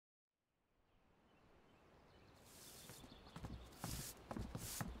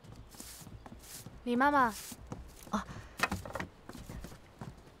李妈妈，哦，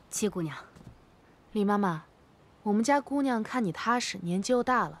七姑娘，李妈妈，我们家姑娘看你踏实，年纪又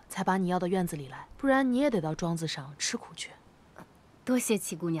大了，才把你要到院子里来，不然你也得到庄子上吃苦去。多谢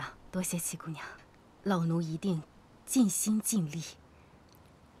七姑娘，多谢七姑娘，老奴一定尽心尽力。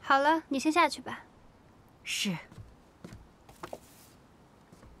好了，你先下去吧。是。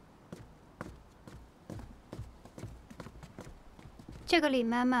这个李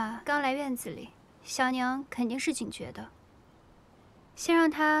妈妈刚来院子里，小娘肯定是警觉的。先让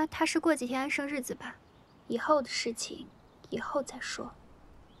她踏实过几天安生日子吧，以后的事情以后再说。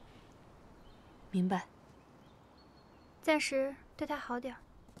明白。暂时对她好点儿。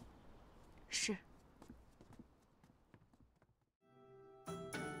是。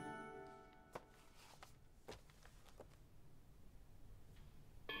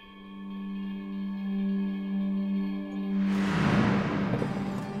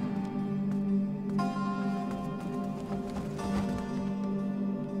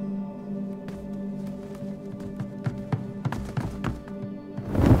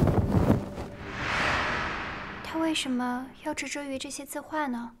为什么要执着于这些字画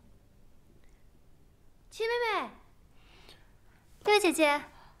呢？七妹妹，六姐姐，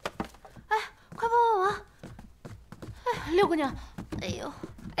哎，快帮帮忙！哎，六姑娘，哎呦，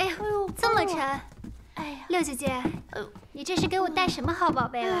哎呀，这么沉！哎呀，六姐姐，你这是给我带什么好宝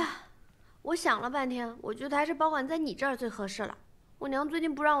贝了？我想了半天，我觉得还是保管在你这儿最合适了。我娘最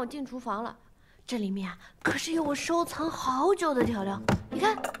近不让我进厨房了，这里面啊可是有我收藏好久的调料，你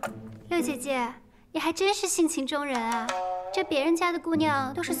看。六姐姐。你还真是性情中人啊！这别人家的姑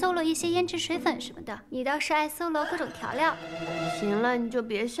娘都是搜罗一些胭脂水粉什么的，你倒是爱搜罗各种调料。行了，你就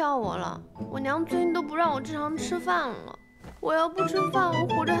别笑我了。我娘最近都不让我正常吃饭了。我要不吃饭，我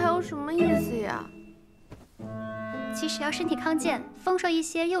活着还有什么意思呀？其实要身体康健，丰硕一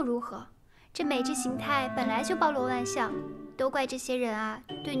些又如何？这美之形态本来就包罗万象，都怪这些人啊，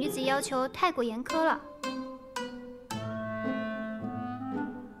对女子要求太过严苛了。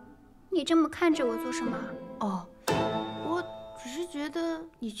你这么看着我做什么？哦，我只是觉得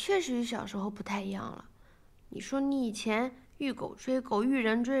你确实与小时候不太一样了。你说你以前遇狗追狗，遇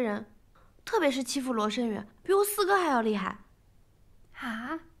人追人，特别是欺负罗慎远，比我四哥还要厉害。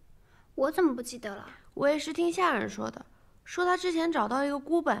啊？我怎么不记得了？我也是听下人说的，说他之前找到一个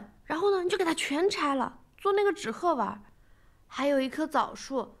孤本，然后呢你就给他全拆了，做那个纸鹤玩。还有一棵枣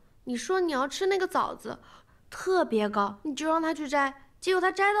树，你说你要吃那个枣子，特别高，你就让他去摘。结果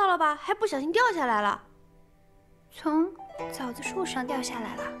他摘到了吧，还不小心掉下来了，从枣子树上掉下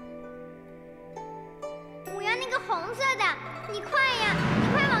来了。我要那个红色的，你快呀，你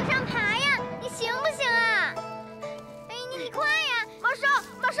快往上爬呀，你行不行啊？哎，你快呀，马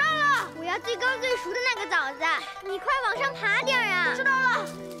上了！我要最高最熟的那个枣子，你快往上爬点啊！知道了。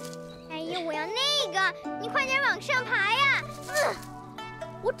哎呀，我要那个，你快点往上爬呀！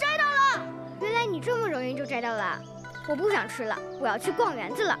我摘到了。原来你这么容易就摘到了。我不想吃了，我要去逛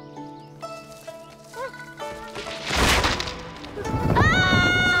园子了。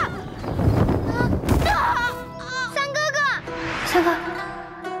三哥哥，三哥，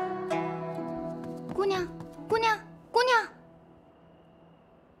姑娘，姑娘，姑娘。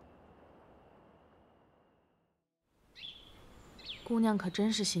姑娘可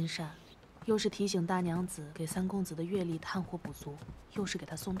真是心善，又是提醒大娘子给三公子的月例炭火补足，又是给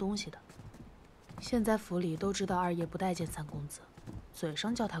他送东西的。现在府里都知道二爷不待见三公子，嘴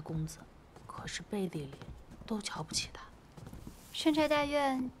上叫他公子，可是背地里都瞧不起他。深宅大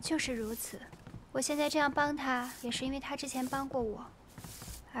院就是如此，我现在这样帮他，也是因为他之前帮过我，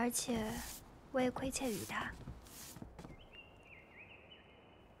而且我也亏欠于他。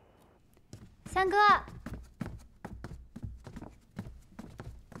三哥，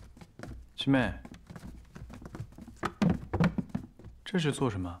七妹，这是做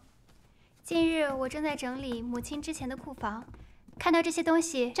什么？近日我正在整理母亲之前的库房，看到这些东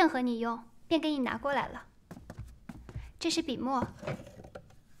西正合你用，便给你拿过来了。这是笔墨，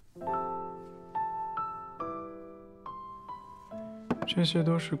这些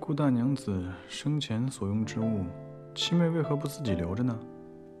都是顾大娘子生前所用之物，七妹为何不自己留着呢？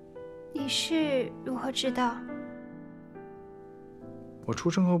你是如何知道？我出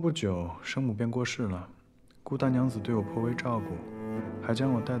生后不久，生母便过世了，顾大娘子对我颇为照顾，还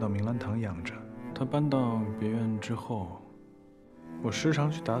将我带到明兰堂养着。她搬到别院之后，我时常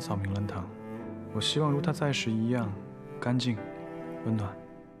去打扫明兰堂，我希望如她在时一样，干净、温暖。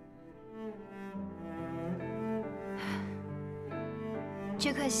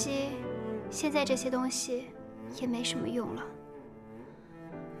只可惜，现在这些东西也没什么用了。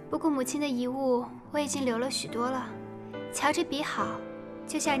不过母亲的遗物我已经留了许多了，瞧着笔好，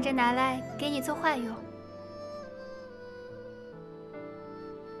就想着拿来给你作画用。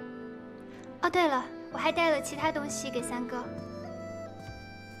哦，对了，我还带了其他东西给三哥，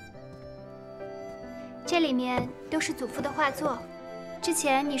这里面都是祖父的画作。之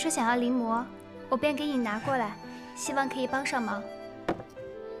前你说想要临摹，我便给你拿过来，希望可以帮上忙。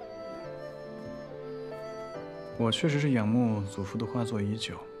我确实是仰慕祖父的画作已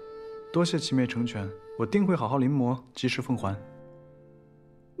久，多谢七妹成全，我定会好好临摹，及时奉还。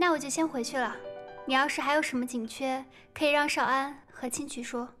那我就先回去了。你要是还有什么紧缺，可以让少安和青曲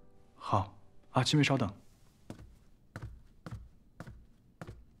说。好啊，七妹稍等。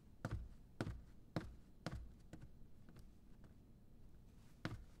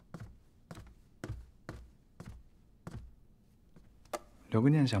留个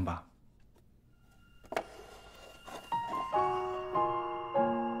念想吧。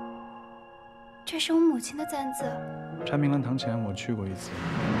这是我母亲的簪子。拆明兰堂前我去过一次，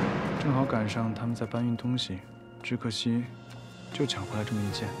正好赶上他们在搬运东西，只可惜就抢回来这么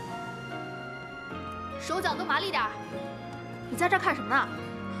一件。手脚都麻利点儿！你在这儿看什么呢？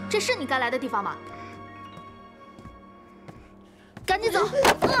这是你该来的地方吗？赶紧走！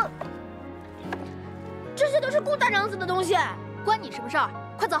这些都是顾大娘子的东西，关你什么事儿？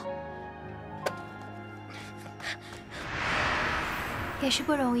快走！也是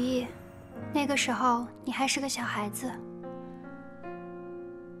不容易，那个时候你还是个小孩子。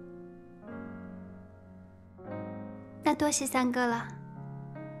那多谢三哥了。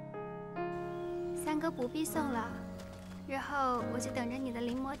三哥不必送了，日后我就等着你的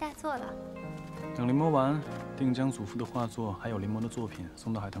临摹大作了。等临摹完，定将祖父的画作还有临摹的作品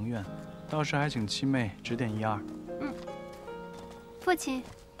送到海棠院，到时还请七妹指点一二。父亲。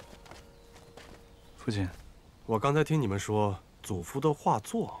父亲，我刚才听你们说祖父的画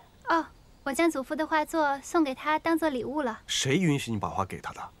作。哦，我将祖父的画作送给他当做礼物了。谁允许你把画给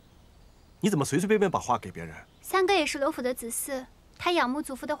他的？你怎么随随便便把画给别人？三哥也是罗府的子嗣，他仰慕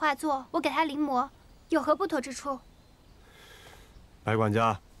祖父的画作，我给他临摹，有何不妥之处？白管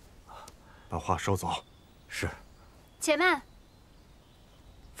家，把画收走。是。且慢，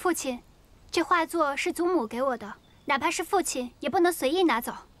父亲，这画作是祖母给我的，哪怕是父亲也不能随意拿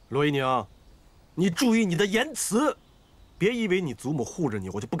走。罗姨娘，你注意你的言辞，别以为你祖母护着你，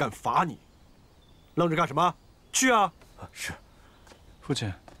我就不敢罚你。愣着干什么？去啊！是。父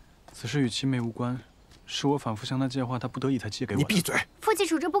亲，此事与七妹无关，是我反复向她借画，她不得已才借给我的。你闭嘴！父亲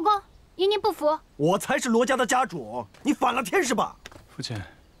处置不公，宜宁不服。我才是罗家的家主，你反了天是吧？父亲，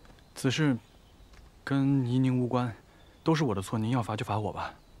此事跟宜宁无关，都是我的错，您要罚就罚我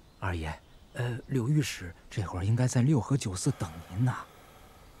吧。二爷，柳御史这会儿应该在6合9寺等您呢。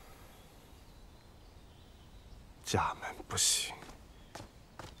家门不幸。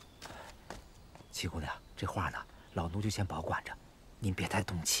七姑娘，这画呢，老奴就先保管着，您别太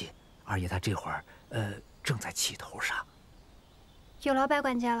动气。二爷他这会儿，正在气头上。有劳白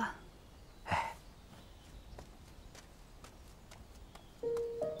管家了。哎。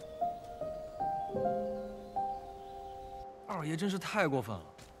二爷真是太过分了，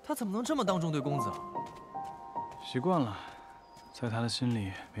他怎么能这么当众对公子啊？习惯了，在他的心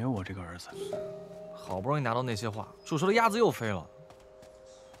里没有我这个儿子。好不容易拿到那些画，煮熟的鸭子又飞了。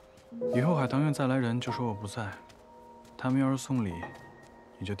以后海棠院再来人，就说我不在。他们要是送礼，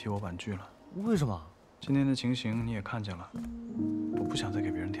你就替我婉拒了。为什么？今天的情形你也看见了，我不想再给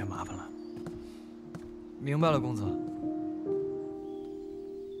别人添麻烦了。明白了，公子。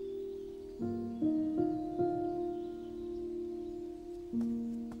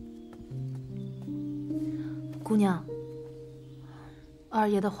姑娘，二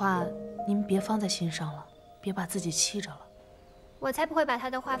爷的话您别放在心上了，别把自己气着了。我才不会把他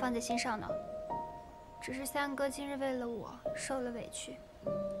的话放在心上呢。只是三哥今日为了我受了委屈，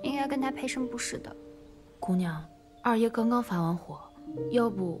应该跟他赔声不是的。姑娘，二爷刚刚发完火，要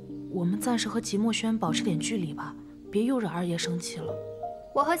不我们暂时和吉墨轩保持点距离吧，别又惹二爷生气了。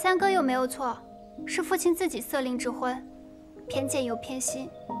我和三哥又没有错，是父亲自己色令智昏，偏见又偏心。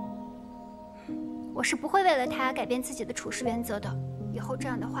我是不会为了他改变自己的处事原则的。以后这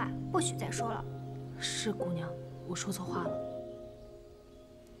样的话不许再说了。是姑娘，我说错话了。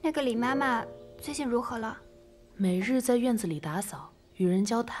那个李妈妈最近如何了？每日在院子里打扫，与人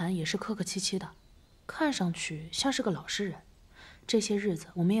交谈也是客客气气的，看上去像是个老实人。这些日子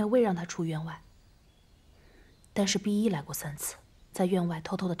我们也未让她出院外，但是毕一来过3次，在院外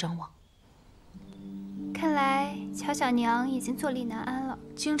偷偷的张望。看来乔小娘已经坐立难安了。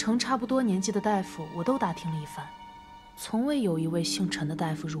京城差不多年纪的大夫我都打听了一番，从未有一位姓陈的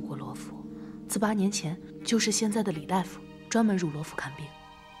大夫入过罗府。自8年前，就是现在的李大夫专门入罗府看病。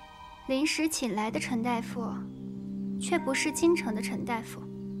临时请来的陈大夫，却不是京城的陈大夫。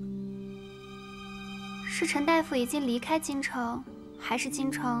是陈大夫已经离开京城，还是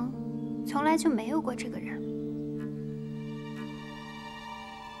京城从来就没有过这个人？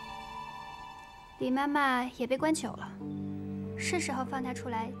李妈妈也被关久了，是时候放她出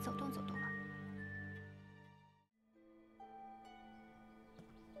来走动走动了。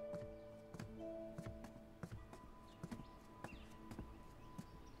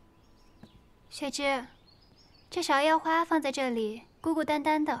雪芝，这芍药花放在这里，孤孤单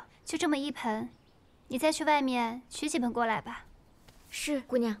单的，就这么一盆，你再去外面取几盆过来吧。是，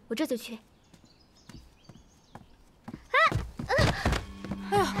姑娘，我这就去。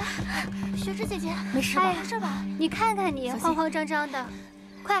哎呦，雪芝姐姐，没事吧？没事吧？你看看你，慌慌张张的，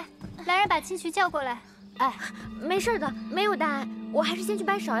快来人把青渠叫过来。哎，没事的，没有大碍，我还是先去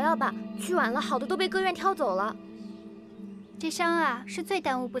搬芍药吧，去晚了好的都被各院挑走了。这伤啊是最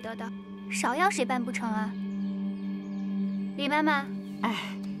耽误不得的，芍药谁办不成啊？李妈妈，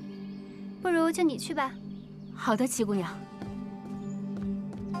哎，不如就你去吧。好的，齐姑娘。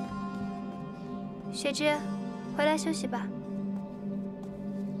雪芝，回来休息吧。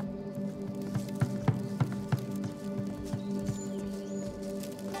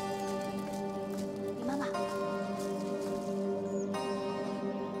李妈妈，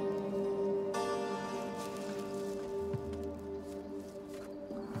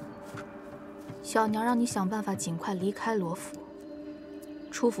小娘让你想办法尽快离开罗府。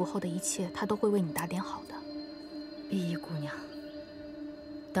出府后的一切，她都会为你打点好的。依依姑娘，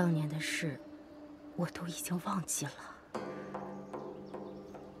当年的事我都已经忘记了。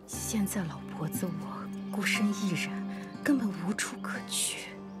现在老婆子我孤身一人，根本无处可去，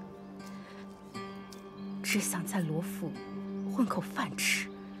只想在罗府混口饭吃，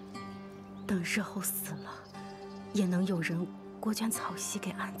等日后死了，也能有人裹卷草席给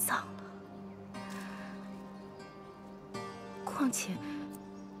安葬了。况且，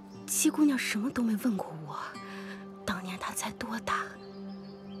七姑娘什么都没问过我，当年她才多大，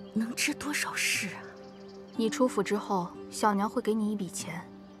能知多少事啊？你出府之后，小娘会给你一笔钱，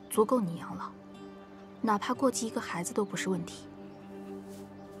足够你养老，哪怕过继一个孩子都不是问题。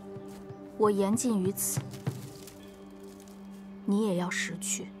我言尽于此，你也要识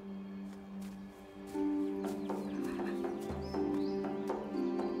趣。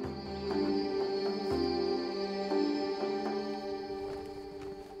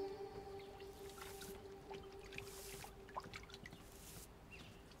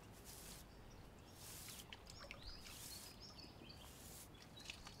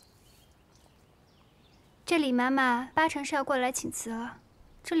这李妈妈八成是要过来请辞了，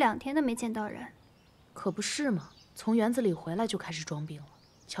这2天都没见到人。可不是嘛，从园子里回来就开始装病了。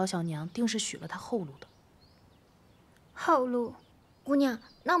乔小娘定是许了她后路的。后路？姑娘，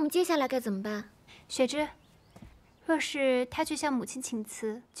那我们接下来该怎么办？雪芝，若是她去向母亲请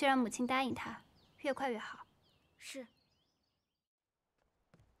辞，就让母亲答应她，越快越好。是。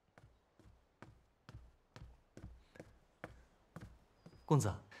公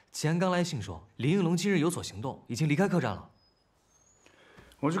子，齐安刚来信说，林应龙今日有所行动，已经离开客栈了。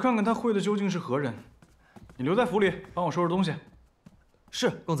我去看看他会的究竟是何人。你留在府里，帮我收拾东西。是，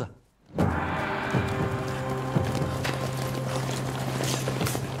公子。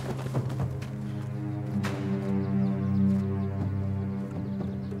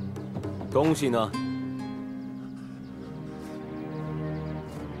东西呢？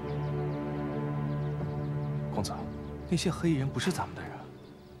公子，那些黑衣人不是咱们的人，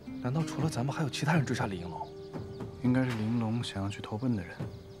难道除了咱们还有其他人追杀李应龙？应该是玲珑想要去投奔的人。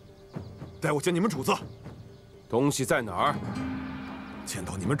带我见你们主子。东西在哪儿？见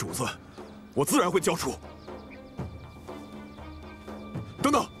到你们主子，我自然会交出。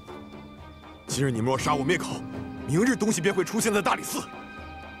等等，今日你们若杀我灭口，明日东西便会出现在大理寺。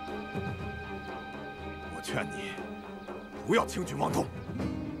我劝你不要轻举妄动。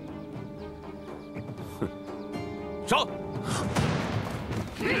哼，上！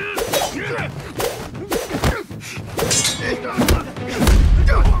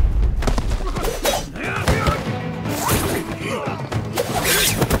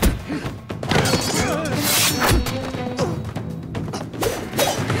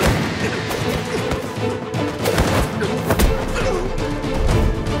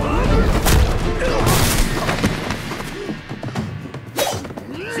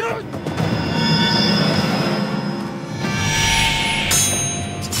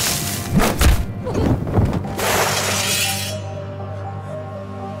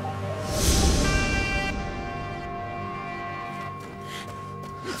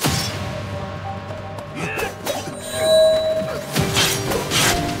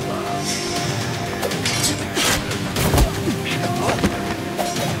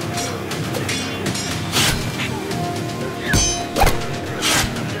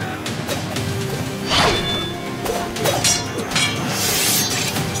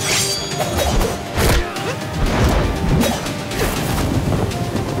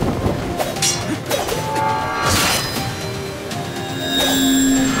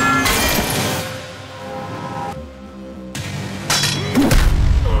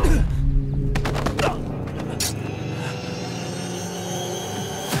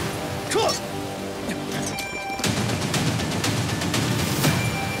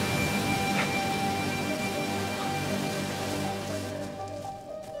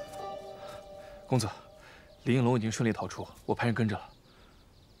公子，李应龙已经顺利逃出，我派人跟着了。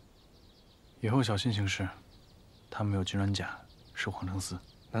以后小心行事。他没有金銮甲，是黄承思。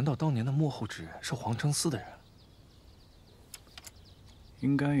难道当年的幕后之人是黄承思的人？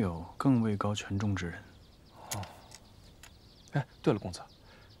应该有更位高权重之人。哦。哎，对了，公子，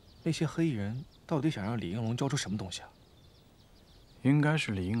那些黑衣人到底想让李应龙交出什么东西啊？应该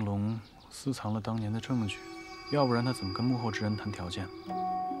是李应龙私藏了当年的证据，要不然他怎么跟幕后之人谈条件？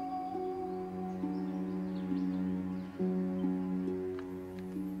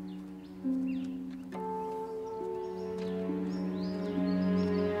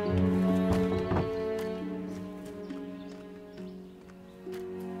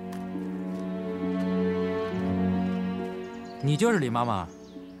你就是李妈妈。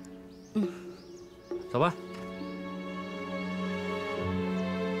嗯。走吧。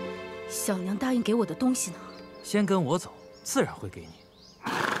小娘答应给我的东西呢？先跟我走，自然会给你。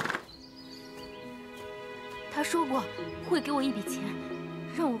他说过会给我一笔钱，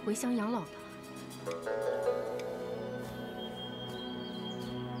让我回乡养老的。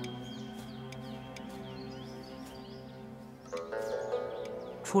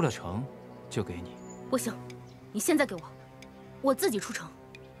出了城就给你。不行，你现在给我，我自己出城。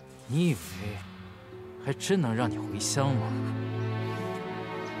你以为还真能让你回乡吗？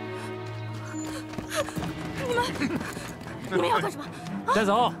你们要干什么？带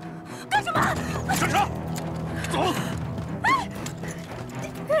走！干什么？上车！走！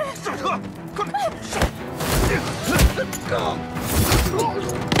上车！快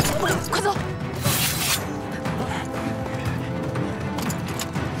上！快走！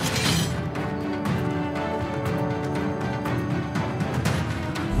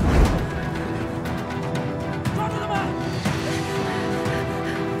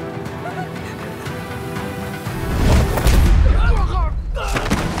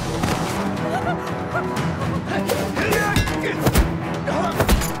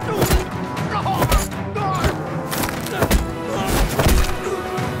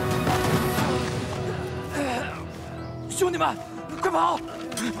兄弟们，快跑！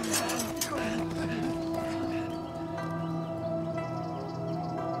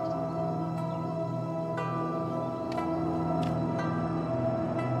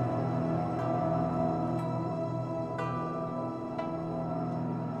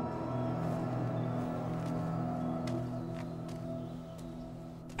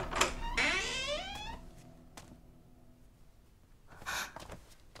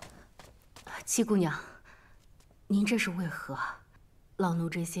七姑娘，您这是为何？老奴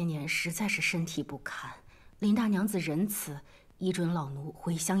这些年实在是身体不堪，林大娘子仁慈，依准老奴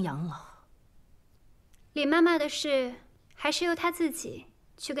回乡养老。李妈妈的事，还是由她自己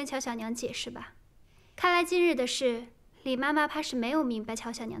去跟乔小娘解释吧。看来今日的事，李妈妈怕是没有明白乔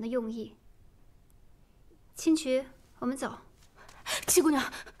小娘的用意。青渠，我们走。七姑娘，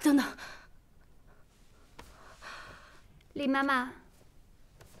等等。李妈妈，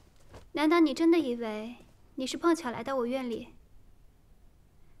难道你真的以为你是碰巧来到我院里？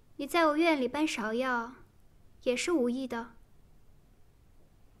你在我院里搬芍药，也是无意的。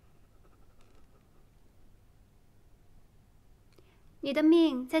你的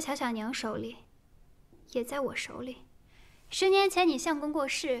命在乔小娘手里，也在我手里。10年前你相公过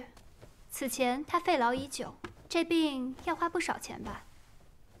世，此前他肺痨已久，这病要花不少钱吧？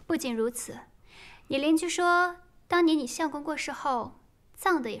不仅如此，你邻居说，当年你相公过世后，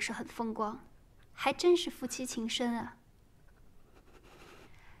葬的也是很风光，还真是夫妻情深啊。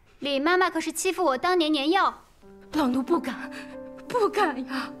李妈妈可是欺负我当年年幼，老奴不敢，不敢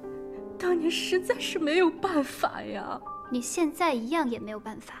呀！当年实在是没有办法呀。你现在一样也没有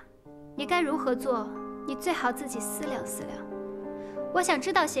办法，你该如何做？你最好自己思量思量。我想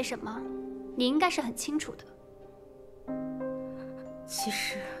知道些什么，你应该是很清楚的。其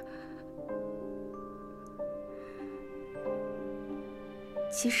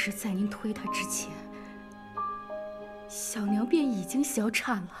实，在您推他之前，小娘便已经小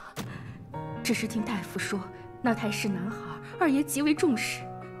产了，只是听大夫说那胎是男孩，二爷极为重视。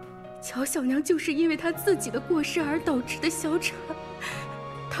乔小娘就是因为她自己的过失而导致的小产，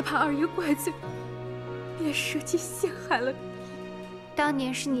她怕二爷怪罪，便设计陷害了你。当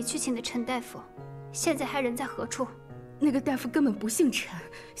年是你去请的陈大夫，现在还人在何处？那个大夫根本不姓陈，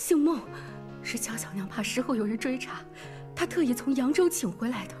姓孟，是乔小娘怕事后有人追查，她特意从扬州请回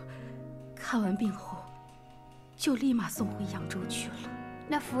来的。看完病后，就立马送回扬州去了。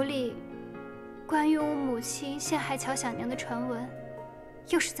那府里关于我母亲陷害乔小娘的传闻，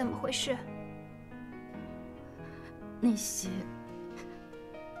又是怎么回事？那些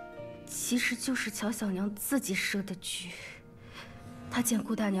其实就是乔小娘自己设的局。她见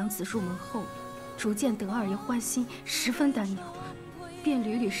顾大娘子入门后，逐渐得二爷欢心，十分担忧，便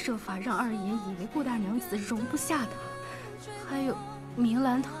屡屡设法让二爷以为顾大娘子容不下他。还有明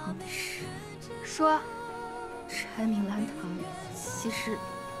兰堂的事，说，拆明兰堂，其实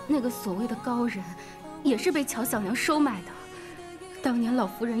那个所谓的高人，也是被乔小娘收买的。当年老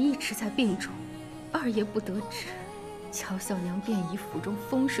夫人一直在病中，二爷不得志，乔小娘便以府中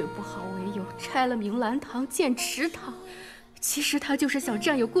风水不好为由，拆了明兰堂建池塘。其实她就是想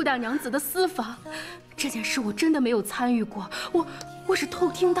占有顾大娘子的私房。这件事我真的没有参与过，我是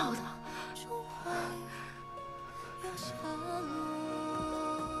偷听到的。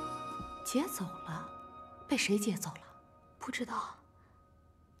劫走了？被谁劫走了？不知道。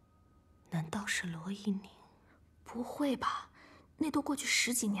难道是罗宜宁？不会吧，那都过去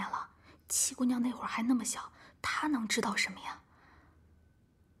10几年了，七姑娘那会儿还那么小，她能知道什么呀？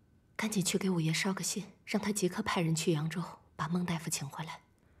赶紧去给五爷捎个信，让他即刻派人去扬州把孟大夫请回来。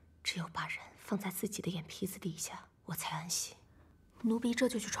只有把人放在自己的眼皮子底下，我才安心。奴婢这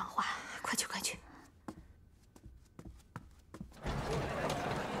就去传话。快去，快去！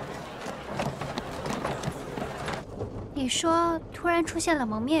你说突然出现了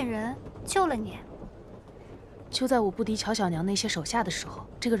蒙面人，救了你？就在我不敌乔小娘那些手下的时候，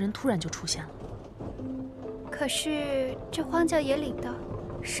这个人突然就出现了。可是这荒郊野岭的，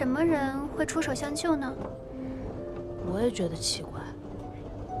什么人会出手相救呢？我也觉得奇怪。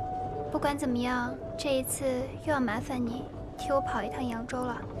不管怎么样，这一次又要麻烦你替我跑一趟扬州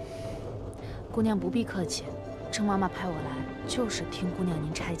了。姑娘不必客气，郑妈妈派我来就是听姑娘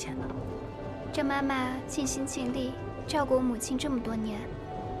您差遣的。郑妈妈尽心尽力照顾我母亲这么多年，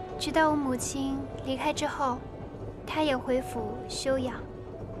直到我母亲离开之后，她也回府休养。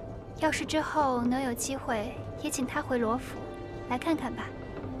要是之后能有机会，也请她回罗府来看看吧。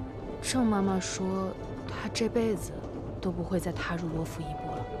郑妈妈说，她这辈子都不会再踏入罗府一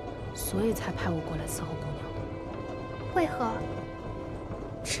步了，所以才派我过来伺候姑娘的。为何？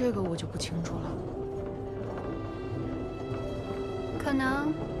这个我就不清楚了。可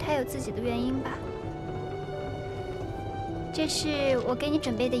能她有自己的原因吧。这是我给你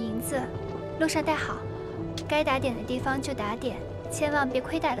准备的银子，路上带好，该打点的地方就打点，千万别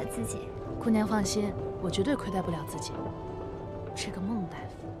亏待了自己。姑娘放心，我绝对亏待不了自己。这个孟大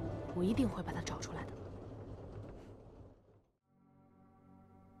夫，我一定会把他找出来的。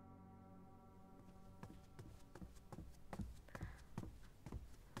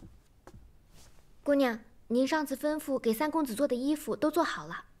姑娘，您上次吩咐给三公子做的衣服都做好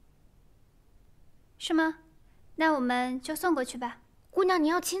了，是吗？那我们就送过去吧。姑娘，您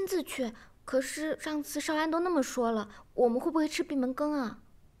要亲自去。可是上次少安都那么说了，我们会不会吃闭门羹啊？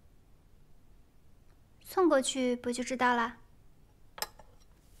送过去不就知道了？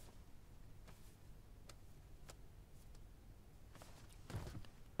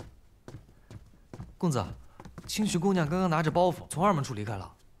公子，清许姑娘刚刚拿着包袱从二门处离开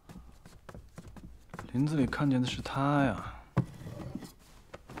了。林子里看见的是他呀。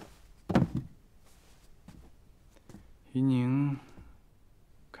宜宁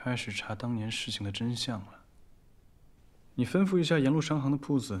开始查当年事情的真相了。你吩咐一下沿路商行的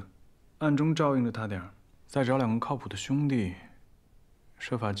铺子，暗中照应着他点儿，再找2个靠谱的兄弟，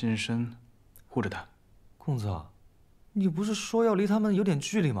设法近身护着他。公子，你不是说要离他们有点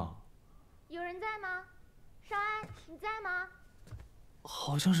距离吗？有人在吗？少安，你在吗？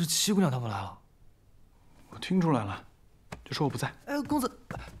好像是七姑娘他们来了。我听出来了，就说我不在。哎，公子。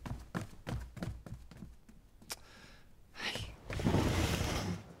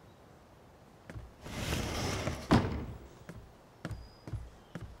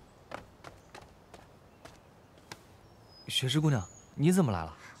雪芝姑娘，你怎么来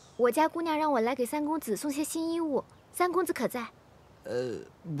了？我家姑娘让我来给三公子送些新衣物，三公子可在？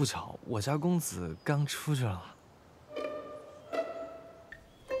不巧，我家公子刚出去了。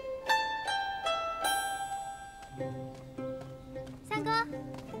三哥，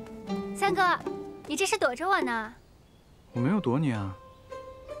三哥，你这是躲着我呢？我没有躲你啊，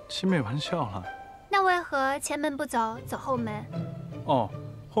欺妹玩笑了。那为何前门不走，走后门？哦，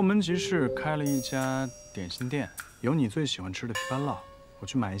后门集市开了一家点心店，有你最喜欢吃的枇杷烙，我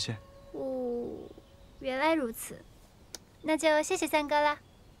去买一些。哦，原来如此，那就谢谢三哥了。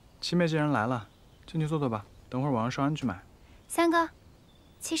七妹既然来了，进去坐坐吧，等会儿我让少安去买。三哥，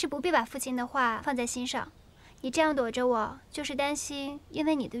其实不必把父亲的话放在心上，你这样躲着我，就是担心因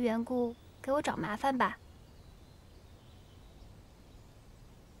为你的缘故给我找麻烦吧？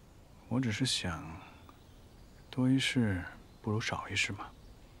我只是想，多一事不如少一事嘛。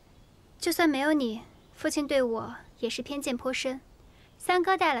就算没有你，父亲对我也是偏见颇深。三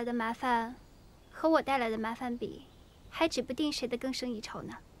哥带来的麻烦，和我带来的麻烦比，还指不定谁的更胜一筹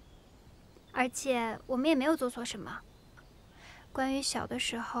呢。而且我们也没有做错什么。关于小的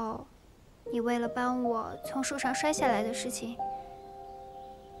时候，你为了帮我从树上摔下来的事情，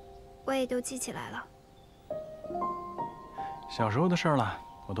我也都记起来了。小时候的事儿了，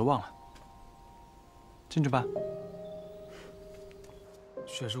我都忘了。进去吧。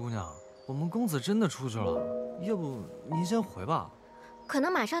雪石姑娘，我们公子真的出去了，要不您先回吧。可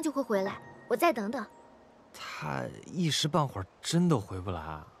能马上就会回来，我再等等。他一时半会儿真的回不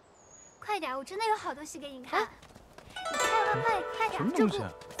来。快点，我真的有好东西给你看。你看，快点！什么东西？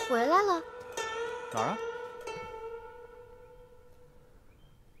回来了。哪儿啊？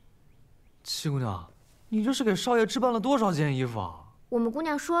七姑娘，你这是给少爷置办了多少件衣服啊？我们姑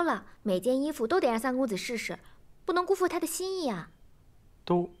娘说了，每件衣服都得让三公子试试，不能辜负他的心意啊。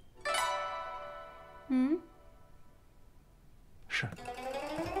都。是。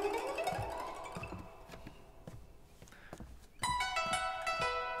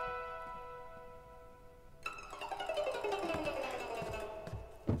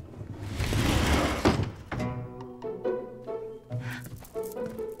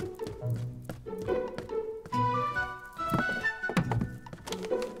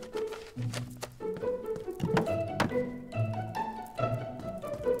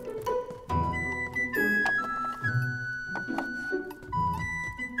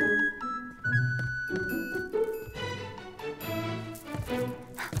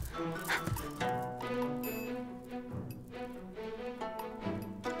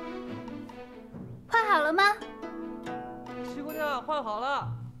换好了，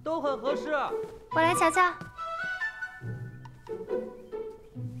都很合适。我来瞧瞧。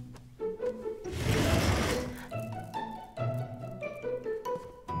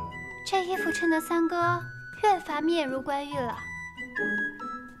这衣服衬得三哥越发面如冠玉了。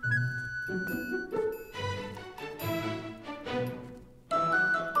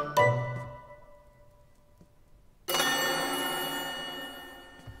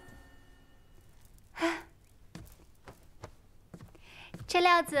这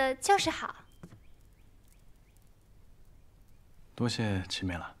料子就是好。多谢七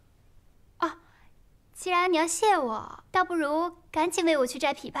妹了。哦，既然你要谢我，倒不如赶紧为我去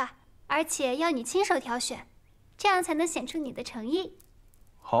摘枇杷，而且要你亲手挑选，这样才能显出你的诚意。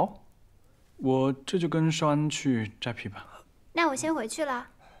好，我这就跟少安去摘枇杷。那我先回去了，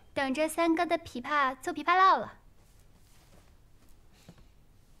等着三哥的枇杷做枇杷烙了。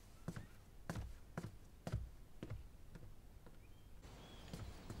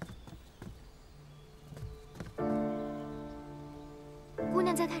姑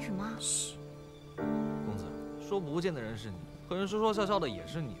娘在看什么？嘘，公子，说不见的人是你，和人说说笑笑的也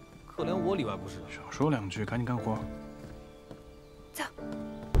是你，可连我里外不是。少说两句，赶紧干活。走。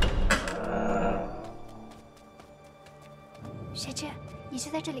雪芝，你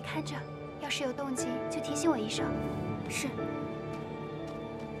就在这里看着，要是有动静就提醒我一声。是。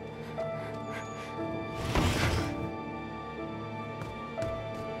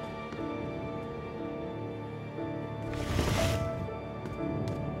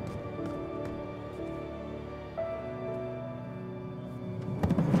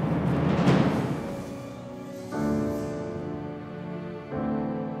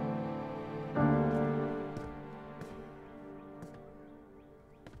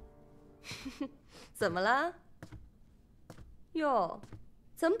怎么了？哟，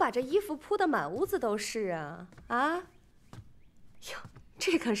怎么把这衣服铺得满屋子都是啊？啊？哟，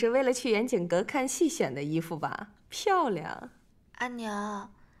这可是为了去远景阁看戏选的衣服吧？漂亮。阿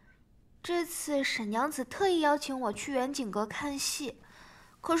娘，这次沈娘子特意邀请我去远景阁看戏，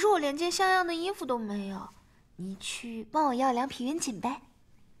可是我连件像样的衣服都没有，你去帮我要2匹云锦呗。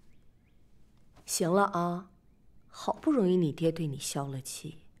行了啊，好不容易你爹对你消了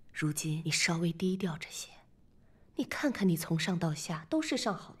气。如今你稍微低调着些，你看看你从上到下都是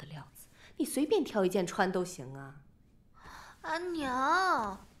上好的料子，你随便挑一件穿都行啊。阿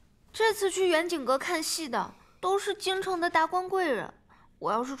娘，这次去远景阁看戏的都是京城的达官贵人，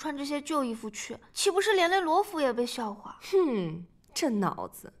我要是穿这些旧衣服去，岂不是连累罗府也被笑话？哼，这脑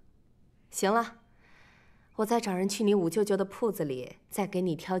子。行了，我再找人去你五舅舅的铺子里，再给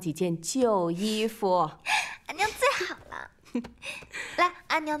你挑几件旧衣服。阿娘最好了。来，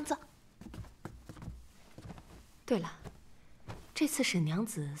阿娘坐。对了，这次沈娘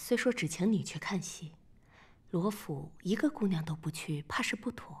子虽说只请你去看戏，罗府一个姑娘都不去，怕是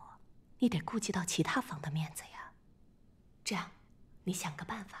不妥，你得顾及到其他房的面子呀。这样，你想个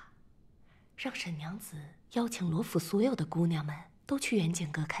办法，让沈娘子邀请罗府所有的姑娘们都去远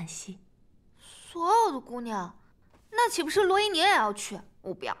景阁看戏。所有的姑娘，那岂不是罗宜宁也要去？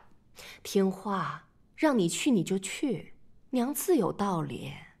我不要。听话，让你去你就去。娘自有道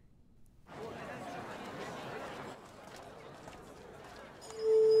理。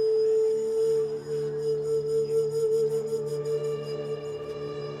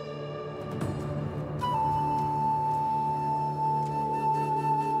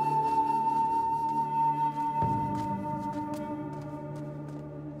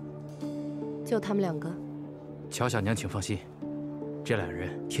就他们2个。乔小娘，请放心，这2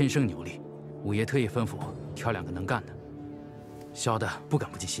人天生牛力，五爷特意吩咐我挑2个能干的，小的不敢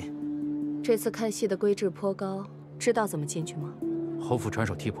不尽心。这次看戏的规制颇高，知道怎么进去吗？侯府传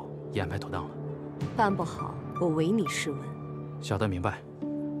手替补也安排妥当了，办不好我唯你是问。小的明白，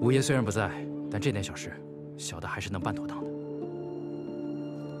五爷虽然不在，但这点小事，小的还是能办妥当的。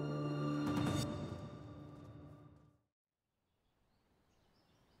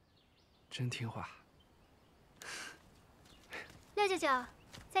真听话。六舅舅，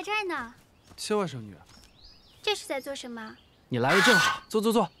在这儿呢。7外甥女，这是在做什么？你来的正好，坐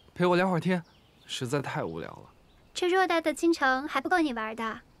坐坐，陪我聊会儿天，实在太无聊了。这偌大的京城还不够你玩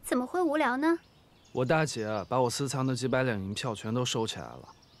的，怎么会无聊呢？我大姐把我私藏的几百两银票全都收起来了，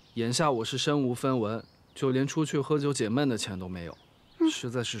眼下我是身无分文，就连出去喝酒解闷的钱都没有，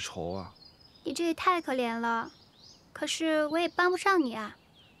实在是愁啊。你这也太可怜了，可是我也帮不上你啊，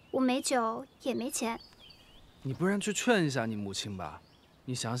我没酒也没钱。你不然去劝一下你母亲吧。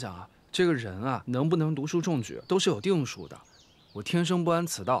你想想啊，这个人啊，能不能读书中举都是有定数的。我天生不安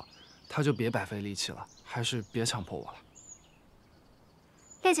此道，他就别白费力气了，还是别强迫我了。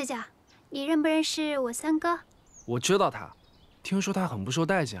六舅舅，你认不认识我三哥？我知道他，听说他很不受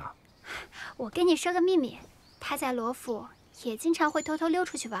待见啊。我跟你说个秘密，他在罗府也经常会偷偷溜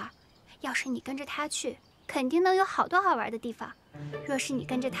出去玩。要是你跟着他去，肯定能有好多好玩的地方。若是你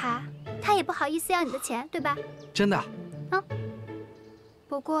跟着他，他也不好意思要你的钱，对吧？真的？嗯。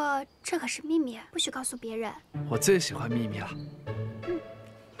不过这可是秘密，不许告诉别人。我最喜欢秘密了。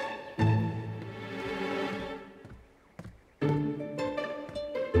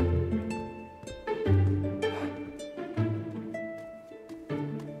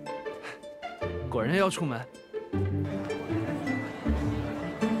果然要出门。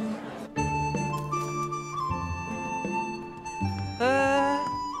哎，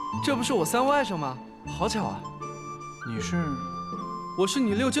这不是我三外甥吗？好巧啊！你是？我是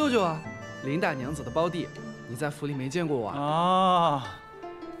你六舅舅啊，林大娘子的胞弟。你在府里没见过我啊？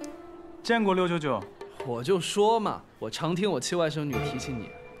见过六舅舅。我就说嘛，我常听我七外甥女提起你。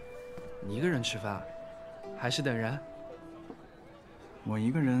你一个人吃饭，还是等人？我一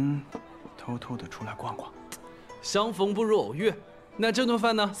个人偷偷的出来逛逛。相逢不如偶遇，那这顿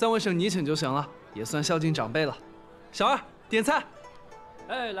饭呢，三外甥你请就行了，也算孝敬长辈了。小二，点菜。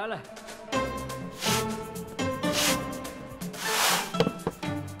哎，来。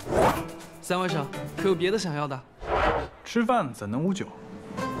三外甥，可有别的想要的？吃饭怎能无酒？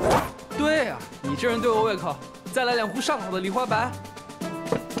对呀，你这人对我胃口。再来2壶上好的梨花白。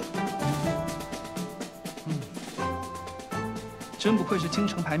真不愧是京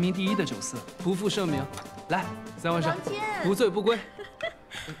城排名第1的酒肆，不负盛名。来，三外甥，不醉不归。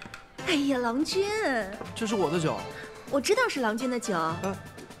哎呀，郎君，这是我的酒。我知道是郎君的酒。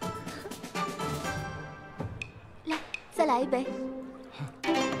来，再来一杯。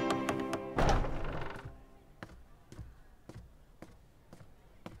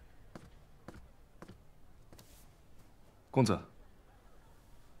公子，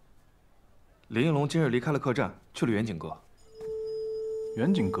林应龙今日离开了客栈，去了远景阁。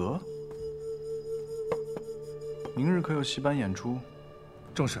远景阁？明日可有戏班演出？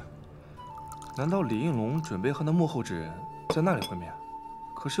正是。难道李应龙准备和那幕后之人在那里会面？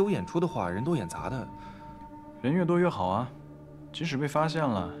可是有演出的话，人多眼杂的。人越多越好啊，即使被发现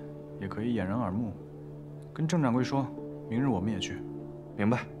了，也可以掩人耳目。跟郑掌柜说，明日我们也去。明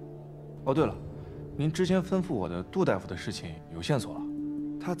白。哦，对了。您之前吩咐我的杜大夫的事情有线索了。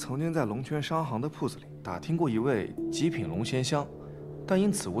他曾经在龙泉商行的铺子里打听过一位极品龙涎香，但因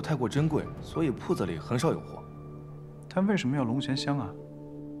此物太过珍贵，所以铺子里很少有货。他为什么要龙涎香啊？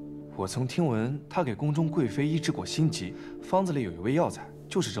我曾听闻他给宫中贵妃医治过心疾，方子里有一味药材，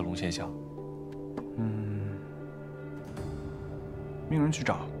就是这龙涎香。命人去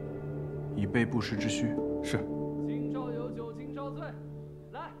找，以备不时之需。是。今朝有酒今朝醉，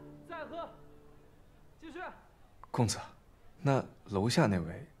来再喝。继续。公子，那楼下那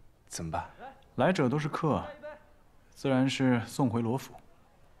位怎么办？来者都是客，自然是送回罗府。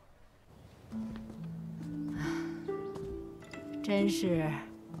真是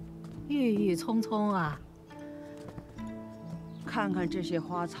郁郁葱葱啊！看看这些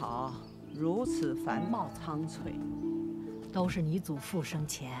花草，如此繁茂苍翠，都是你祖父生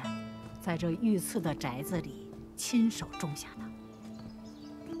前在这御赐的宅子里亲手种下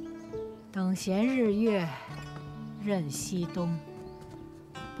的。等闲日月，任西东，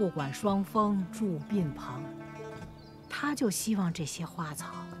不管霜风住鬓旁，他就希望这些花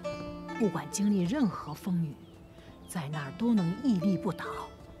草，不管经历任何风雨，在那儿都能屹立不倒。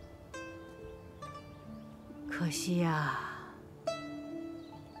可惜啊，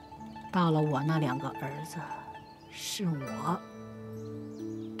到了我那2个儿子，是我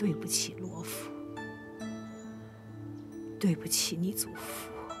对不起罗府，对不起你祖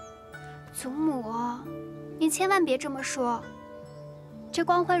父。祖母，您千万别这么说。这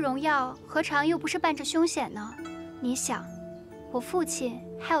光辉荣耀何尝又不是伴着凶险呢？你想，我父亲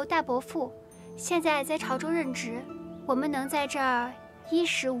还有大伯父，现在在朝中任职，我们能在这儿衣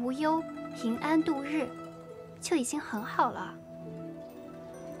食无忧、平安度日，就已经很好了。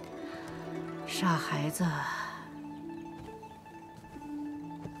傻孩子，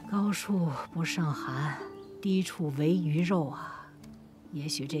高处不胜寒，低处唯鱼肉啊！也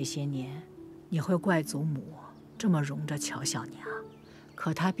许这些年你会怪祖母这么容着乔小娘，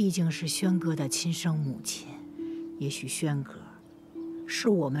可她毕竟是轩哥的亲生母亲，也许轩哥是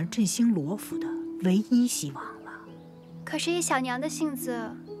我们振兴罗府的唯一希望了。可是以小娘的性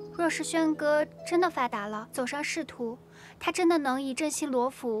子，若是轩哥真的发达了，走上仕途，他真的能以振兴罗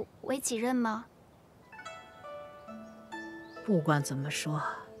府为己任吗？不管怎么说，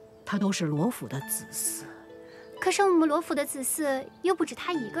他都是罗府的子嗣。可是我们罗府的子嗣又不止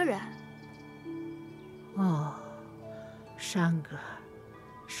他一个人。哦，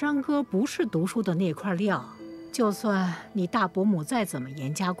山哥不是读书的那块料，就算你大伯母再怎么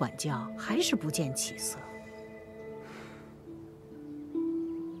严加管教，还是不见起色。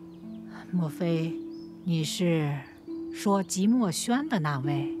莫非你是说即墨轩的那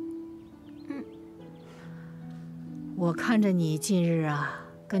位？我看着你近日啊，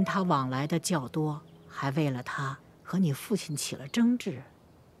跟他往来的较多，还为了他和你父亲起了争执。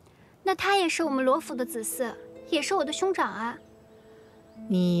那他也是我们罗府的子嗣，也是我的兄长啊。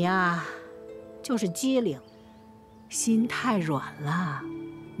你呀，就是机灵，心太软了。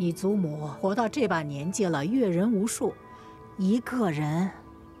你祖母活到这把年纪了，阅人无数，一个人，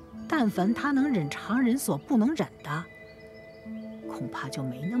但凡他能忍常人所不能忍的，恐怕就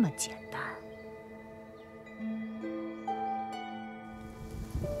没那么简单。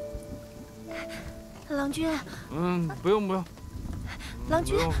郎君，不用，郎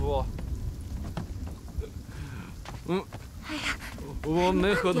君，不用扶我。哎呀，我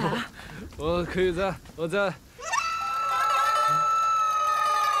没喝多，我可以我再。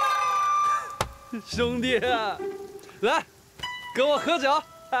兄弟，来，跟我喝酒，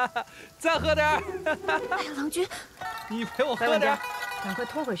再喝点儿。哎呀，郎君，你陪我喝点儿。赶快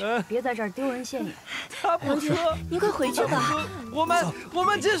拖回去，别在这儿丢人现眼。他不喝，你快回去吧。我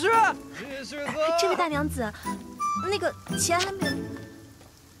们继续喝。这位大娘子，那个钱还没有。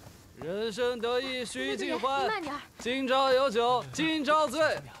人生得意须尽欢，慢点。今朝有酒今朝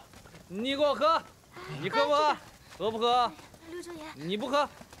醉。你给我喝，你喝不喝？喝不喝？刘周爷，你不喝，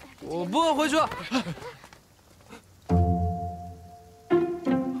我不喝回去。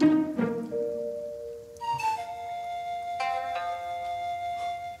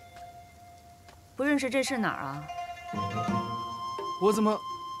不认识这是哪儿啊？我怎么，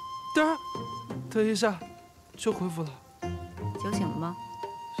等一下就恢复了？酒醒了吗？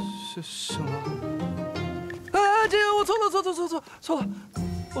醒了。哎，这个我错了，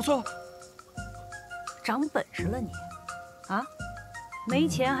我错了。长本事了你，啊？没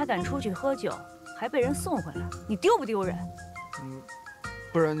钱还敢出去喝酒，还被人送回来，你丢不丢人？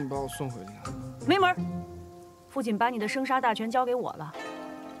不然你把我送回临安。没门儿！父亲把你的生杀大权交给我了。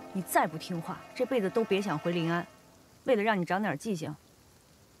你再不听话，这辈子都别想回临安。为了让你长点记性，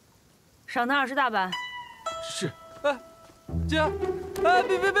赏他20大板。是。哎，姐，哎，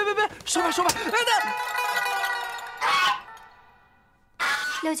别，说吧。哎，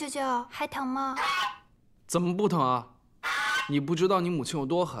六舅舅还疼吗？怎么不疼啊？你不知道你母亲有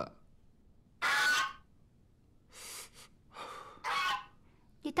多狠。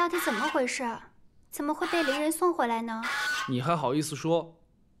你到底怎么回事？怎么会被邻人送回来呢？你还好意思说？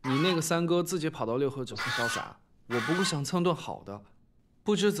你那个三哥自己跑到六合酒肆潇洒，我不过想蹭顿好的，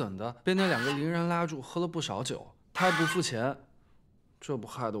不知怎的被那2个邻人拉住，喝了不少酒，他还不付钱，这不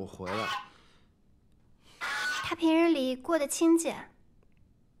害得我回来。他平日里过得清简，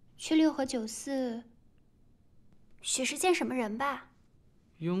去六合酒肆，许是见什么人吧？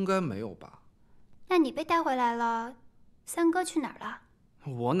应该没有吧？那你被带回来了，三哥去哪儿了？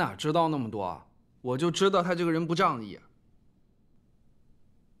我哪知道那么多啊？我就知道他这个人不仗义。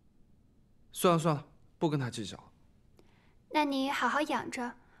算了，不跟他计较。那你好好养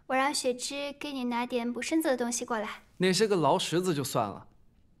着，我让雪芝给你拿点补身子的东西过来。那些个劳什子就算了，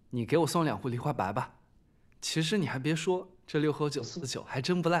你给我送2壶梨花白吧。其实你还别说，这六合酒肆的酒还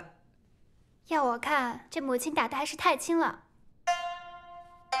真不赖。要我看，这母亲打的还是太轻了。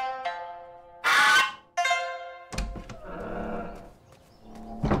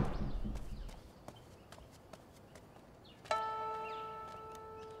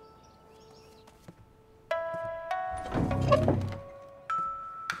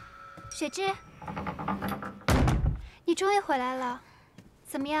雪芝，你终于回来了，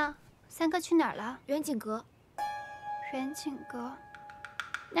怎么样？三哥去哪儿了？远景阁。远景阁，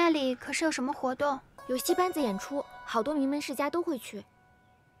那里可是有什么活动？有戏班子演出，好多名门世家都会去。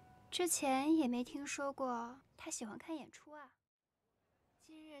之前也没听说过他喜欢看演出啊。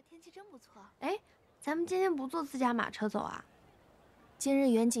今日天气真不错。哎，咱们今天不坐自家马车走啊？今日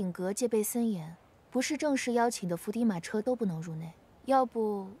远景阁戒备森严，不是正式邀请的伏低马车都不能入内。要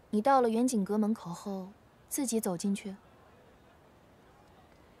不你到了远景阁门口后，自己走进去。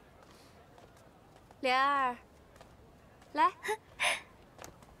莲儿，来，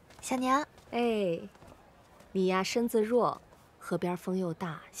小娘。哎，你呀身子弱，河边风又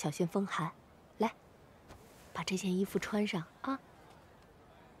大，小心风寒。来，把这件衣服穿上啊。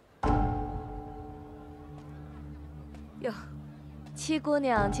哟，七姑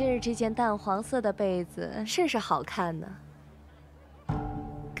娘今日这件淡黄色的被子甚是好看呢，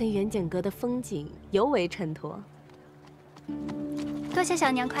跟远景阁的风景尤为衬托。多谢小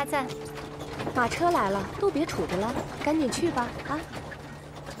娘夸赞。马车来了，都别杵着了，赶紧去吧啊！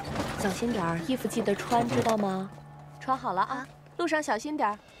小心点儿，衣服记得穿，知道吗？穿好了啊，路上小心点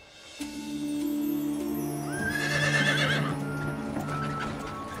儿。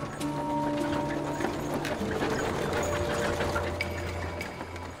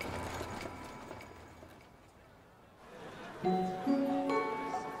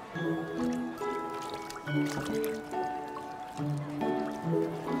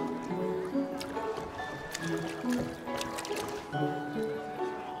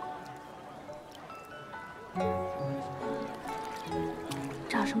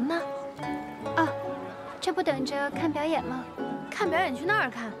找什么呢？哦，这不等着看表演吗？看表演去那儿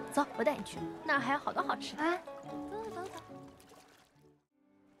看，走，我带你去，那儿还有好多好吃的。啊，走走走。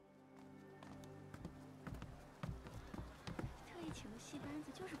特意请的戏班子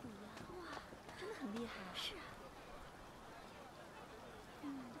就是不一样，哇，真的很厉害。是啊。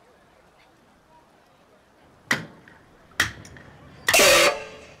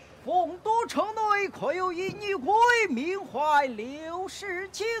丰都城内可有一女鬼，名怀六世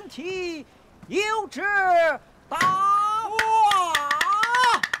青体，有志大化。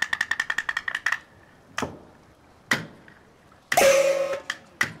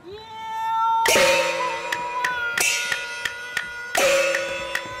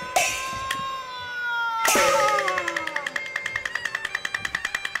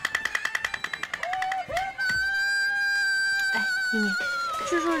哎，妮妮。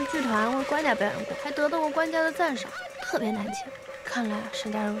据说是剧团为官家表演过，还得到过官家的赞赏，特别难请。看来沈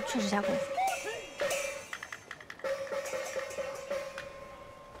家荣确实下功夫。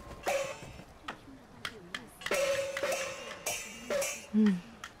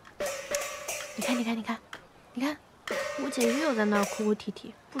你看，我姐姐又在那儿哭哭啼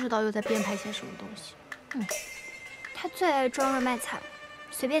啼，不知道又在编排些什么东西。她最爱装弱卖惨，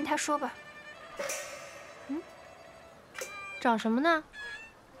随便她说吧。找什么呢？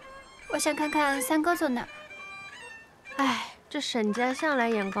我想看看三哥坐哪儿。哎，这沈家向来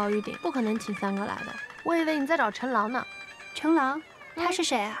眼高于顶，不可能请三哥来的。我以为你在找陈郎呢。陈郎，他是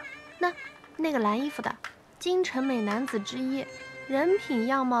谁啊？那个蓝衣服的，京城美男子之一，人品、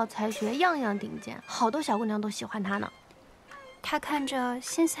样貌、才学样样顶尖，好多小姑娘都喜欢他呢。他看着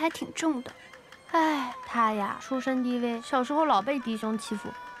心思还挺重的。哎，他呀，出身低微，小时候老被弟兄欺负，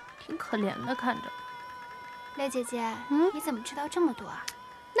挺可怜的，看着。雷姐姐，你怎么知道这么多啊？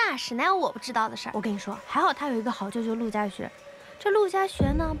那是哪有我不知道的事儿？我跟你说，还好他有一个好舅舅陆家学。这陆家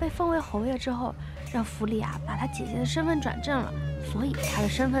学呢，被封为侯爷之后，让府里啊把他姐姐的身份转正了，所以他的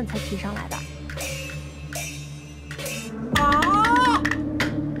身份才提上来的。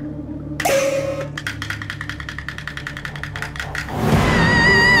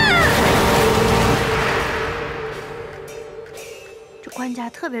这官家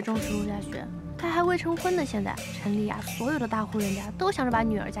特别重视陆家学。他还未成婚呢，现在城里啊，所有的大户人家都想着把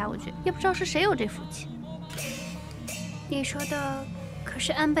女儿嫁过去，也不知道是谁有这福气。你说的可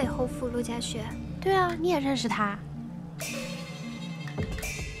是安北侯府陆家学？对啊，你也认识他？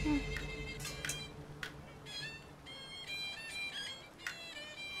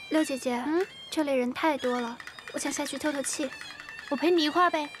六姐姐，这里人太多了，我想下去透透气。我陪你一块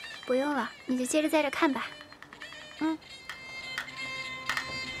儿呗。不用了，你就接着在这看吧。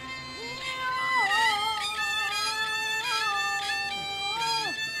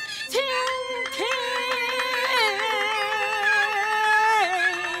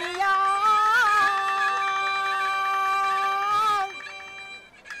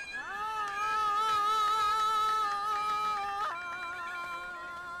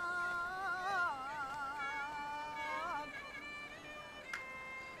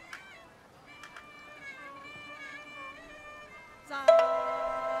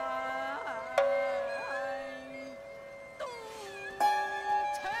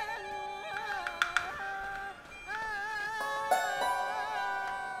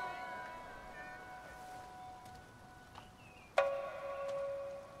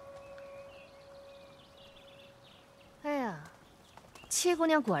七姑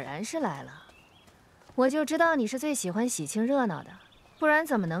娘果然是来了，我就知道你是最喜欢喜庆热闹的，不然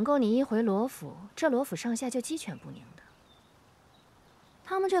怎么能够你一回罗府，这罗府上下就鸡犬不宁的？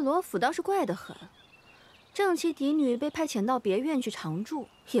他们这罗府倒是怪得很，正妻嫡女被派遣到别院去常住，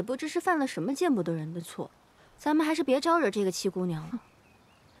也不知是犯了什么见不得人的错，咱们还是别招惹这个七姑娘了。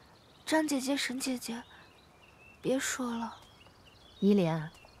张姐姐、沈姐姐，别说了。依莲，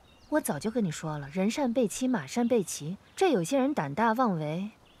我早就跟你说了，人善被欺，马善被骑。这有些人胆大妄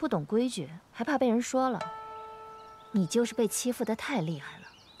为，不懂规矩，还怕被人说了。你就是被欺负得太厉害了。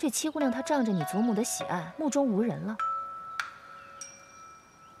这七姑娘她仗着你祖母的喜爱，目中无人了。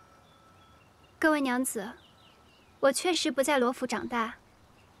各位娘子，我确实不在罗府长大，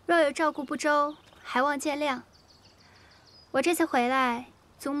若有照顾不周，还望见谅。我这次回来，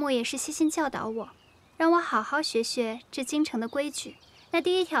祖母也是悉心教导我，让我好好学学这京城的规矩。那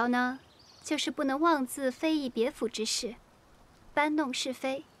第一条呢，就是不能妄自非议别府之事，搬弄是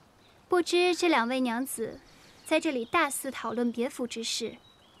非。不知这两位娘子在这里大肆讨论别府之事，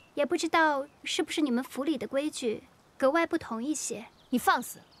也不知道是不是你们府里的规矩格外不同一些。你放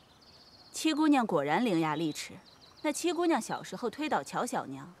肆！七姑娘果然伶牙俐齿。那七姑娘小时候推倒乔小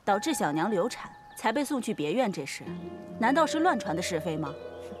娘，导致小娘流产，才被送去别院，这事难道是乱传的是非吗？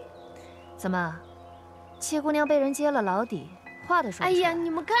怎么，七姑娘被人揭了老底，话都说不出来？哎呀，你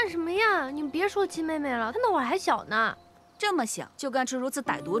们干什么呀？你们别说七妹妹了，她那会儿还小呢。这么小就干出如此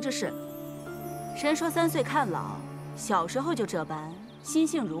歹毒之事，谁说3岁看老？小时候就这般，心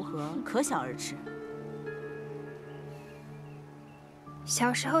性如何，可想而知。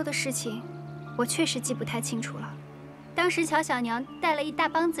小时候的事情，我确实记不太清楚了。当时乔小娘带了一大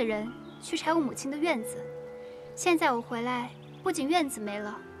帮子人去拆我母亲的院子，现在我回来，不仅院子没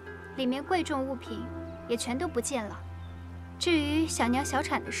了，里面贵重物品也全都不见了。至于小娘小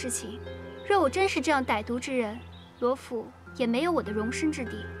产的事情，若我真是这样歹毒之人，罗府也没有我的容身之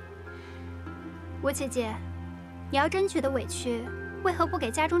地。吴姐姐，你要真觉得委屈，为何不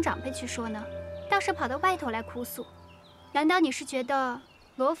给家中长辈去说呢？倒是跑到外头来哭诉。难道你是觉得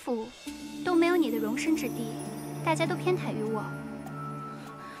罗府都没有你的容身之地，大家都偏袒于我？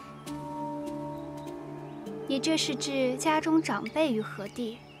你这是置家中长辈于何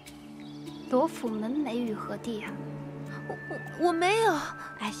地？罗府门楣于何地呀？我没有。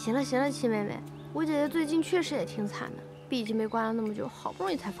哎，行了行了，七妹妹，我姐姐最近确实也挺惨的，毕竟被关了那么久，好不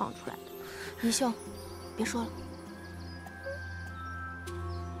容易才放出来的。宜秀，别说了。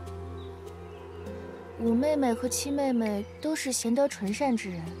五妹妹和七妹妹都是贤德纯善之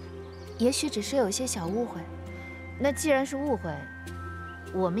人，也许只是有些小误会。那既然是误会，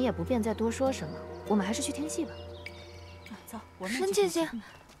我们也不便再多说什么，我们还是去听戏吧。走，我们沈姐姐，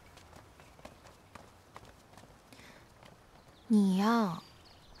你呀，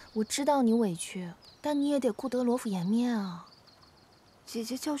我知道你委屈，但你也得顾得罗府颜面啊。姐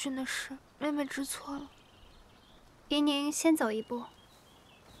姐教训的事，妹妹知错了。宜宁先走一步。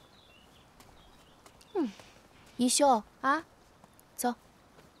宜秀啊，走。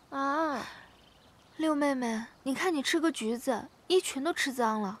啊，六妹妹，你看你吃个橘子，衣裙都吃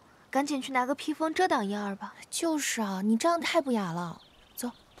脏了，赶紧去拿个披风遮挡一二吧。就是啊，你这样太不雅了。走。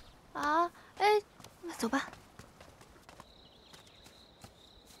啊，哎，走吧。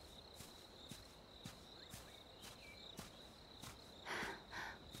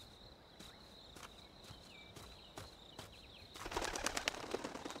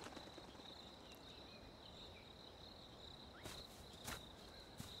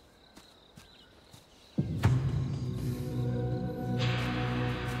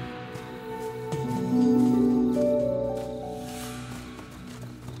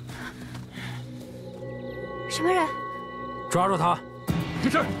什么人？抓住他！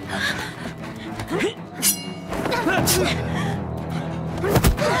是。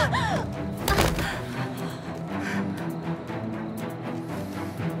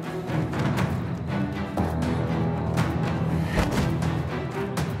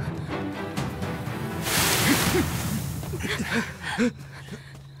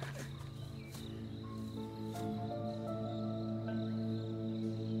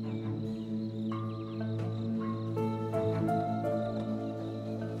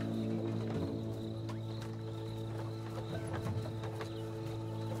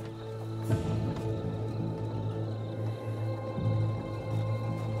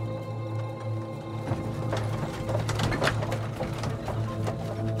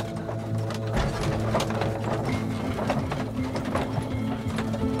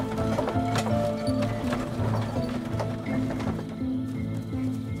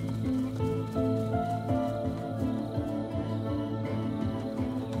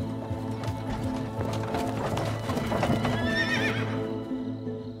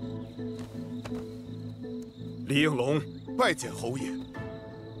李应龙拜见侯爷。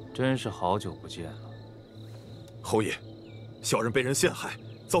真是好久不见了。侯爷，小人被人陷害，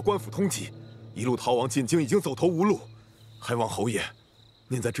遭官府通缉，一路逃亡进京，已经走投无路，还望侯爷，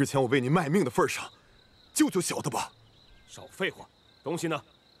您在之前我为您卖命的份上，救救小的吧。少废话，东西呢？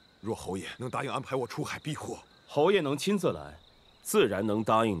若侯爷能答应安排我出海避祸，侯爷能亲自来，自然能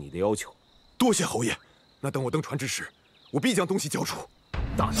答应你的要求。多谢侯爷。那等我登船之时，我必将东西交出。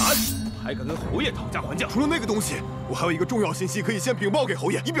大胆，还敢跟侯爷讨价还价？除了那个东西，我还有一个重要信息可以先禀报给侯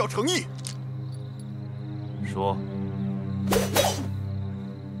爷，以表诚意。说。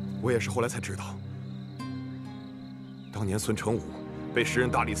我也是后来才知道，当年孙承武被时任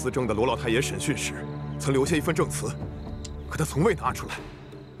大理寺正的罗老太爷审讯时，曾留下一份证词，可他从未拿出来。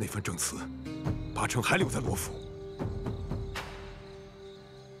那份证词，八成还留在罗府。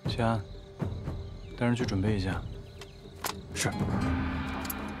谢安，带人去准备一下。是。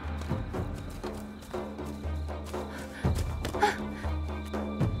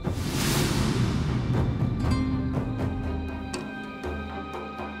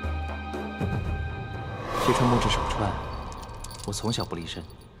这串木质手串，我从小不离身。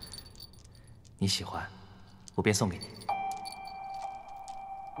你喜欢，我便送给你。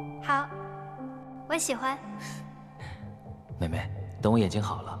好，我喜欢。妹妹，等我眼睛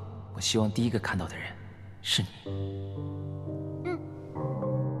好了，我希望第一个看到的人是你。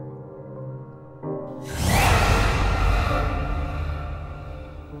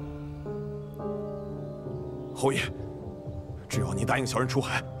侯爷，只要您答应小人出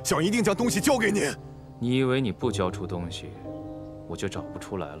海，小人一定将东西交给您。你以为你不交出东西，我就找不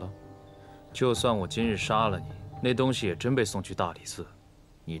出来了？就算我今日杀了你，那东西也真被送去大理寺，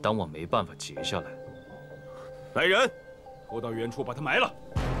你当我没办法截下来？来人，拖到远处把他埋了。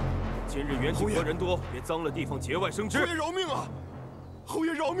今日远景阁人多，别脏了地方，节外生枝。侯爷饶命啊！侯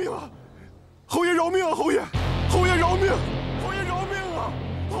爷饶命啊！侯爷饶命啊！侯爷，侯爷饶命！侯爷饶命啊！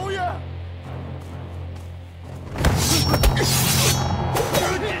侯爷。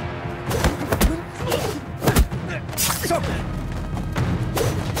上！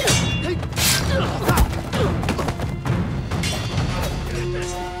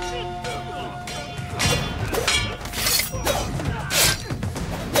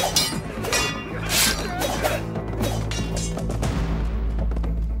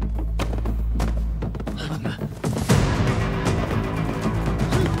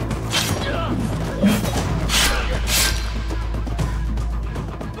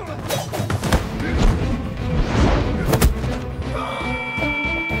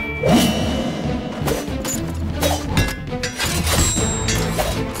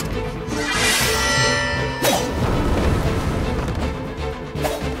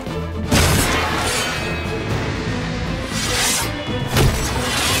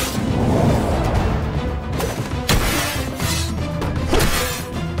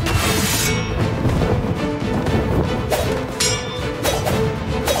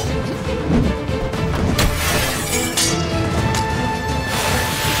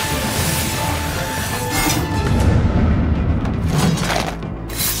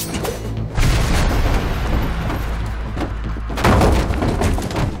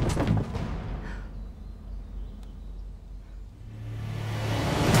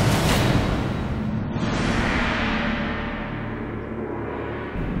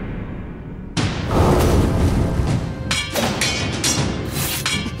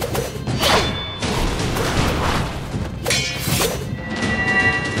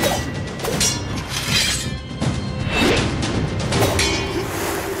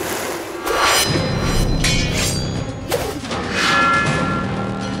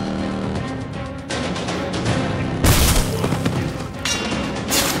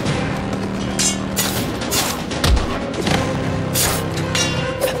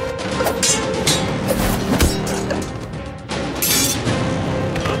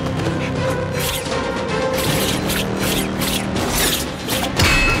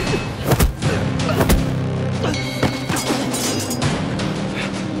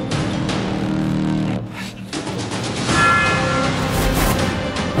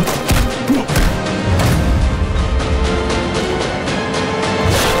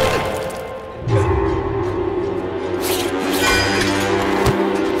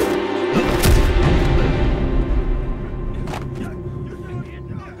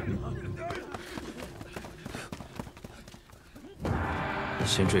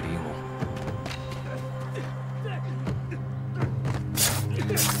先坠李应龙。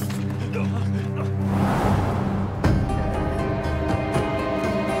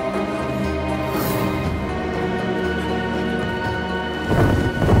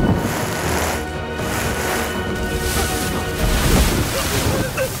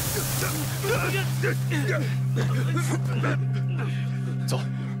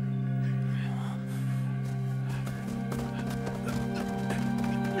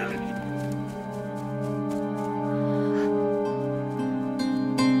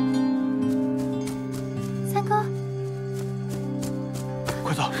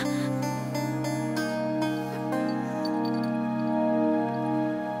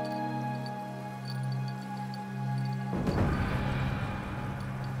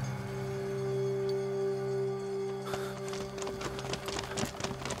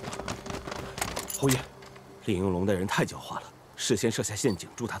侯爷，李应龙的人太狡猾了，事先设下陷阱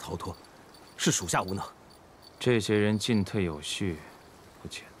助他逃脱，是属下无能。这些人进退有序，不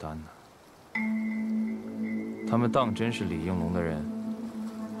简单呢。他们当真是李应龙的人？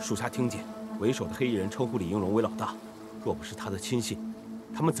属下听见为首的黑衣人称呼李应龙为老大，若不是他的亲信，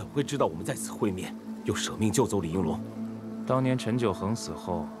他们怎会知道我们在此会面，又舍命救走李应龙？当年陈九恒死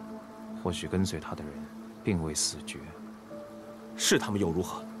后，或许跟随他的人并未死绝。是他们又如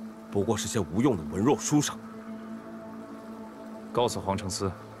何？不过是些无用的文弱书生。告诉黄承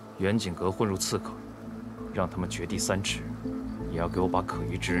思，袁景阁混入刺客，让他们掘地3尺，也要给我把可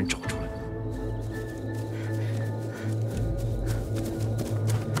疑之人找出来。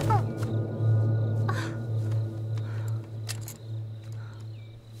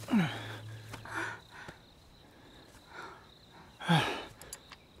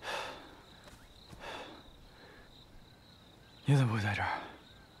你怎么会在这儿？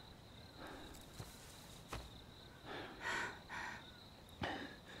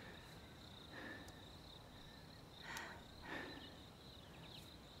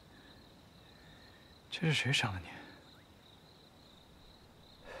这是谁伤了你？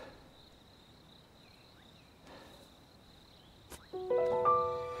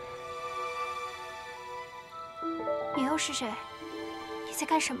你又是谁？你在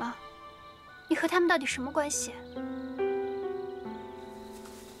干什么？你和他们到底什么关系？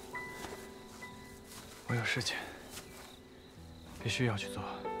我有事情，必须要去做。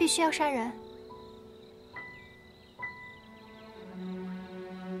必须要杀人？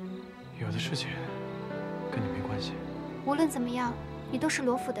有的事情跟你没关系。无论怎么样，你都是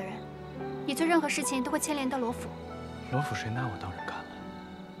罗府的人，你做任何事情都会牵连到罗府。罗府谁拿我当人看了？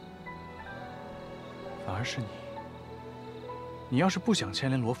反而是你。你要是不想牵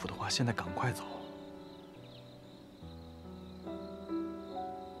连罗府的话，现在赶快走。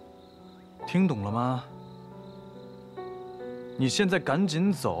听懂了吗？你现在赶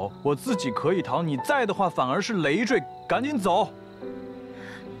紧走，我自己可以逃，你在的话反而是累赘。赶紧走，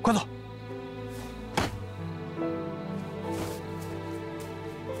快走！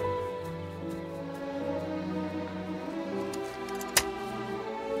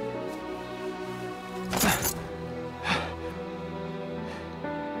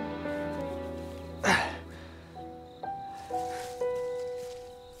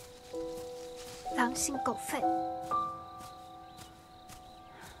狼心狗肺！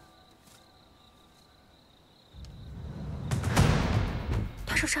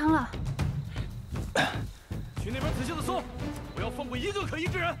他受伤了。去那边仔细的搜，不要放过一个可疑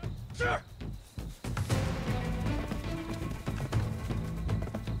之人。是。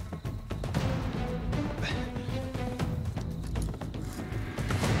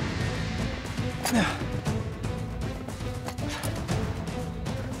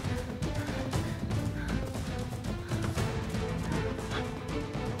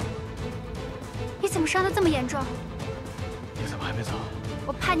你怎么伤得这么严重？你怎么还没走？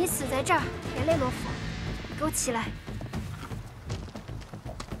我怕你死在这儿，连累罗府。你给我起来！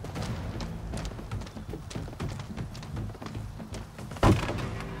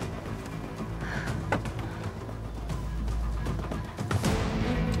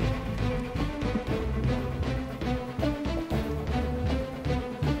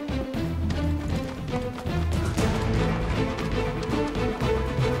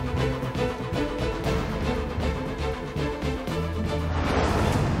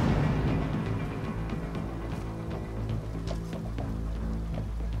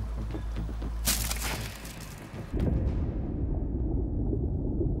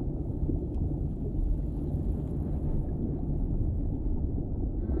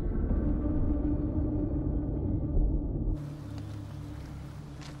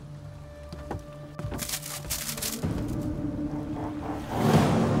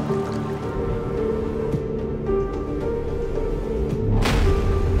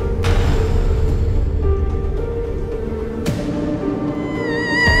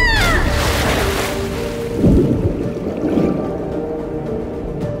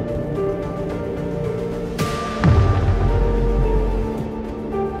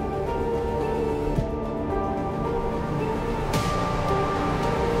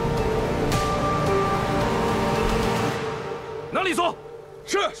哪里搜？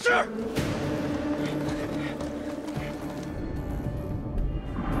是。